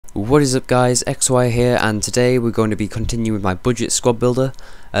What is up guys, XY here, and today we're going to be continuing with my budget squad builder.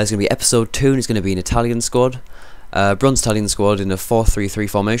 It's going to be episode 2 and it's going to be an Italian squad, bronze Italian squad in a 4-3-3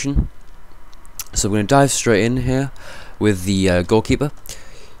 formation. So we're going to dive straight in here with the goalkeeper.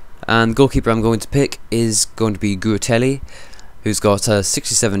 And the goalkeeper I'm going to pick is going to be Giacomelli, who's got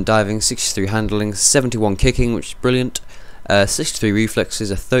 67 diving, 63 handling, 71 kicking, which is brilliant, 63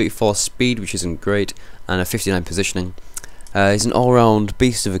 reflexes, a 34 speed, which isn't great, and a 59 positioning. He's an all-round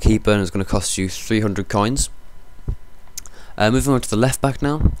beast of a keeper and is going to cost you 300 coins. Moving on to the left back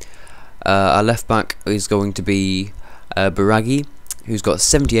now. Our left back is going to be Biraghi, who's got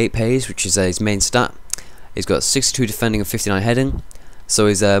 78 pace, which is his main stat. He's got 62 defending and 59 heading, so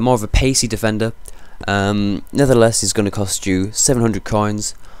he's more of a pacey defender. Nevertheless, he's going to cost you 700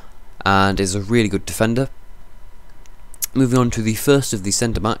 coins and is a really good defender. Moving on to the first of the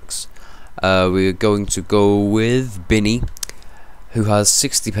centre backs, we're going to go with Bini, who has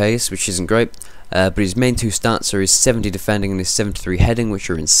 60 pace, which isn't great, but his main two stats are his 70 defending and his 73 heading, which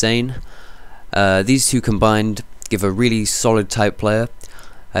are insane. These two combined give a really solid type player.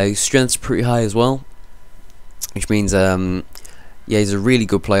 His strength's pretty high as well, which means yeah, he's a really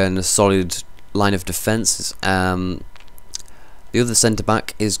good player and a solid line of defence. The other centre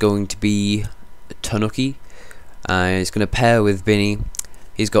back is going to be Tonucci. He's going to pair with Bini.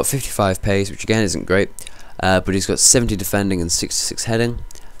 He's got 55 pace, which again isn't great, but he's got 70 defending and 66 heading,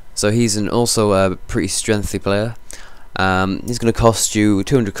 so he's also a pretty strengthy player. He's going to cost you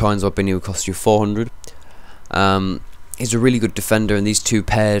 200 coins, while Bini will cost you 400. He's a really good defender, and these two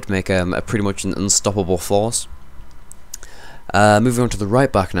paired make a pretty much an unstoppable force. Moving on to the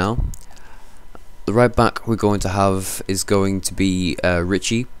right back now. The right back we're going to have is going to be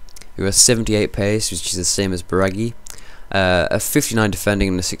Richie, who has 78 pace, which is the same as Biraghi. A 59 defending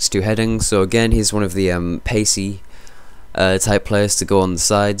and a 62 heading, so again he's one of the pacey type players to go on the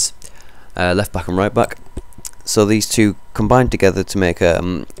sides, left back and right back. So these two combine together to make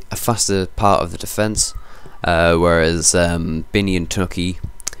a faster part of the defence, whereas Bini and Tonucci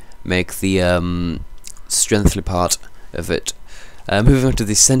make the strengthly part of it. Moving on to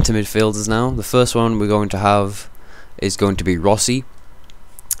the centre midfielders now. The first one we're going to have is going to be Rossi.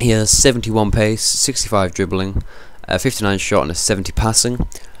 He has 71 pace, 65 dribbling, 59 shot and a 70 passing.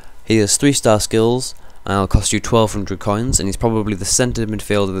 He has 3-star skills and will cost you 1200 coins, and he's probably the centre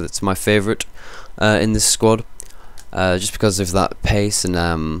midfielder that's my favourite in this squad, just because of that pace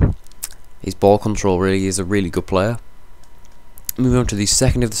and his ball control. Really is a really good player. Moving on to the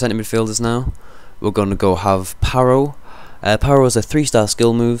second of the centre midfielders now, we're going to have Paro. Paro is a 3-star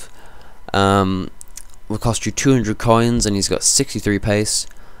skill move, will cost you 200 coins, and he's got 63 pace,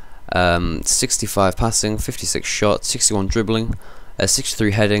 65 passing, 56 shot, 61 dribbling,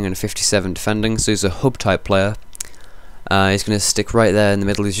 63 heading and 57 defending, so he's a hub type player. He's going to stick right there in the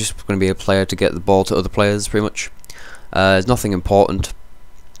middle. He's just going to be a player to get the ball to other players pretty much. There's nothing important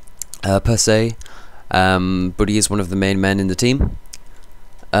per se, but he is one of the main men in the team.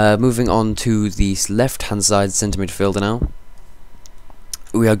 Moving on to the left hand side centre midfielder now,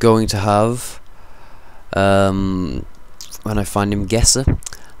 we are going to have, when I find him, Gesser.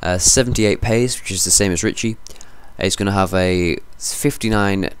 78 pace, which is the same as Richie. He's going to have a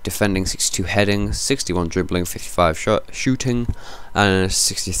 59 defending, 62 heading, 61 dribbling, 55 shooting, and a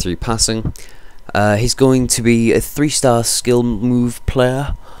 63 passing. He's going to be a 3-star skill move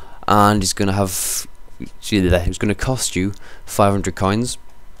player, and he's going to have, he's going to cost you 500 coins.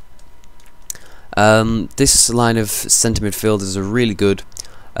 This line of centre midfielders are really good.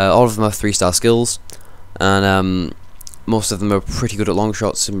 All of them have 3-star skills, and most of them are pretty good at long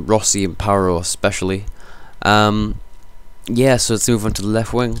shots, and Rossi and Paro especially. Yeah, so let's move on to the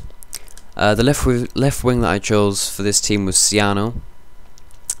left wing. The left wing that I chose for this team was Ciano.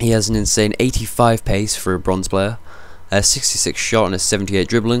 He has an insane 85 pace for a bronze player, 66 shot and a 78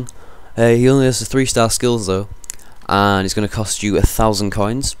 dribbling. He only has the 3-star skills though, and he's going to cost you 1000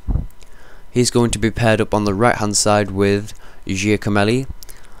 coins. He's going to be paired up on the right hand side with Giacomelli.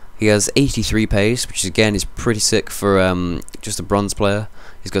 He has 83 pace, which again is pretty sick for just a bronze player.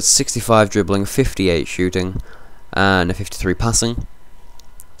 He's got 65 dribbling, 58 shooting, and a 53 passing.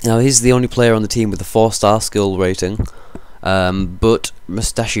 Now he's the only player on the team with a 4-star skill rating, but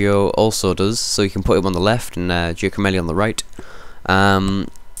Mustachio also does, so you can put him on the left and Giacomelli on the right,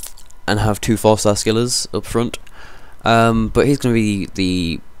 and have 2 4-star skillers up front. But he's going to be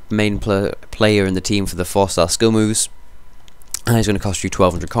the main player in the team for the 4-star skill moves, and he's going to cost you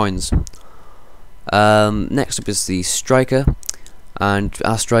 1200 coins. Next up is the striker, and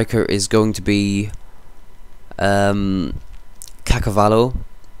our striker is going to be Caccavallo.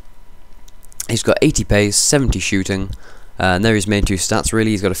 He's got 80 pace, 70 shooting, And there are his main two stats really.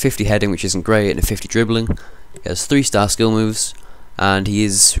 He's got a 50 heading, which isn't great, and a 50 dribbling. He has 3-star skill moves, and he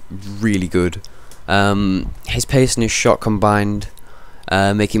is really good. His pace and his shot combined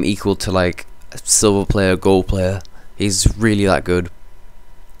make him equal to like a silver player, gold player. He's really that good.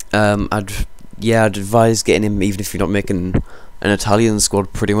 I'd advise getting him even if you're not making an Italian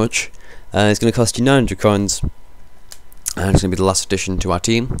squad pretty much. It's going to cost you 900 coins, and it's going to be the last addition to our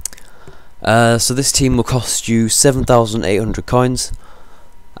team. So this team will cost you 7,800 coins.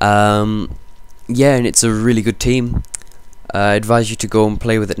 Yeah, and it's a really good team. I advise you to go and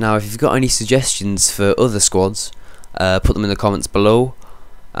play with it now. If you've got any suggestions for other squads, put them in the comments below.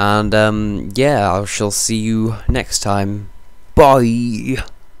 And yeah, I shall see you next time. Bye!